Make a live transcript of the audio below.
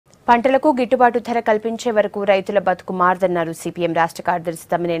పంటలకు గిట్టుబాటు ధర కల్పించే వరకు రైతుల బతుకు మారదన్నారు సీపీఎం రాష్ట్ర కార్యదర్శి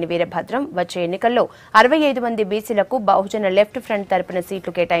తమ్మినేని వీరభద్రం. వచ్చే ఎన్నికల్లో 65 మంది బీసీలకు బహుజన లెఫ్ట్ ఫ్రంట్ తరపున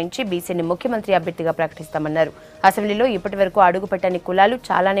సీట్లు కేటాయించి బీసీని ముఖ్యమంత్రి అభ్యర్థిగా ప్రకటిస్తామన్నారు. అసెంబ్లీలో ఇప్పటి వరకు అడుగుపెట్టని కులాలు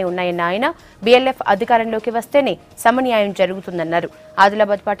చాలానే ఉన్నాయన్న ఆయన BLF అధికారంలోకి వస్తేనే సమన్యాయం జరుగుతుందన్నారు.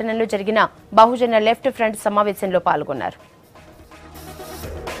 ఆదిలాబాద్ పట్టణంలో జరిగిన బహుజన లెఫ్ట్ ఫ్రంట్ సమావేశంలో పాల్గొన్నారు.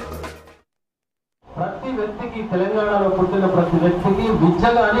 ప్రతి వ్యక్తికి తెలంగాణలో పుట్టిన ప్రతి వ్యక్తికి విద్య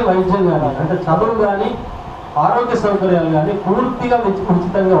కానీ వైద్యం కానీ అంటే చదువు కానీ ఆరోగ్య సౌకర్యాలు కానీ పూర్తిగా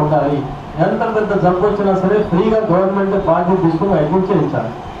ఉచితంగా ఉండాలి. ఎంత పెద్ద జబ్బు వచ్చినా సరే ఫ్రీగా గవర్నమెంట్ బాధ్యత తీసుకుని వైద్యం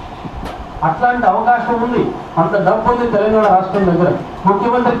చేయించాలి. అట్లాంటి అవకాశం ఉంది. అంత డబ్బు ఉంది తెలంగాణ రాష్ట్రం దగ్గర.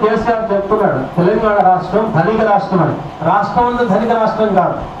 ముఖ్యమంత్రి కేసీఆర్ చెప్తున్నాడు తెలంగాణ రాష్ట్రం ధనిక రాష్ట్రం అని. రాష్ట్రం అంతా ధనిక రాష్ట్రం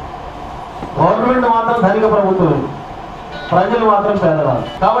కాదు. గవర్నమెంట్ మాత్రం ధనిక ప్రభుత్వం, ప్రజలు మాత్రం పేదవాళ్ళు.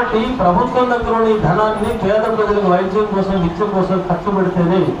 కాబట్టి ప్రభుత్వం దగ్గర ఈ ధనాన్ని పేద ప్రజలకు వైద్యం కోసం విద్య కోసం ఖర్చు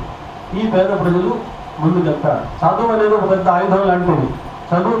పెడితేనే ఈ పేద ప్రజలు ముందుకెళ్తారు. చదువు అనేది ఒక పెద్ద ఆయుధం లాంటిది.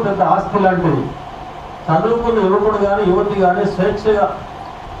 చదువు పెద్ద ఆస్తి లాంటిది. చదువుకున్న యువకుడు కానీ యువతి కానీ స్వేచ్ఛగా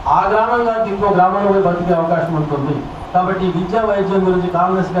ఆ గ్రామం కానీ ఇంకో గ్రామంలో పోయి బతికే అవకాశం ఉంటుంది. కాబట్టి విద్యా వైద్యం గురించి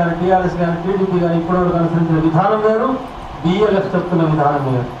కాంగ్రెస్ కానీ టీఆర్ఎస్ కానీ టీడీపీ కానీ ఇప్పటివరకు అనుసరించిన విధానం వేరు, BLF చెప్తున్న విధానం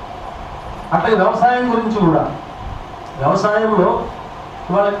వేరు. అట్లాగే వ్యవసాయం గురించి కూడా, వ్యవసాయంలో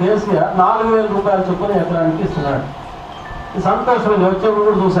ఇవాళ కేసీఆర్ 4,000 రూపాయల చొప్పున ఎకరానికి ఇస్తున్నాడు. ఈ సంతోషం వచ్చేప్పుడు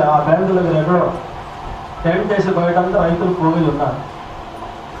కూడా చూసా ఆ బ్యాంకు దగ్గర ఎక్కడో టెంట్ వేసి బయటంతా రైతులు పోగలి ఉన్నారు.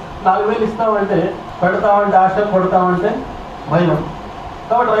 4,000 ఇస్తామంటే పెడతామంటే ఆశ, కొడతామంటే భయం.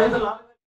 కాబట్టి రైతులు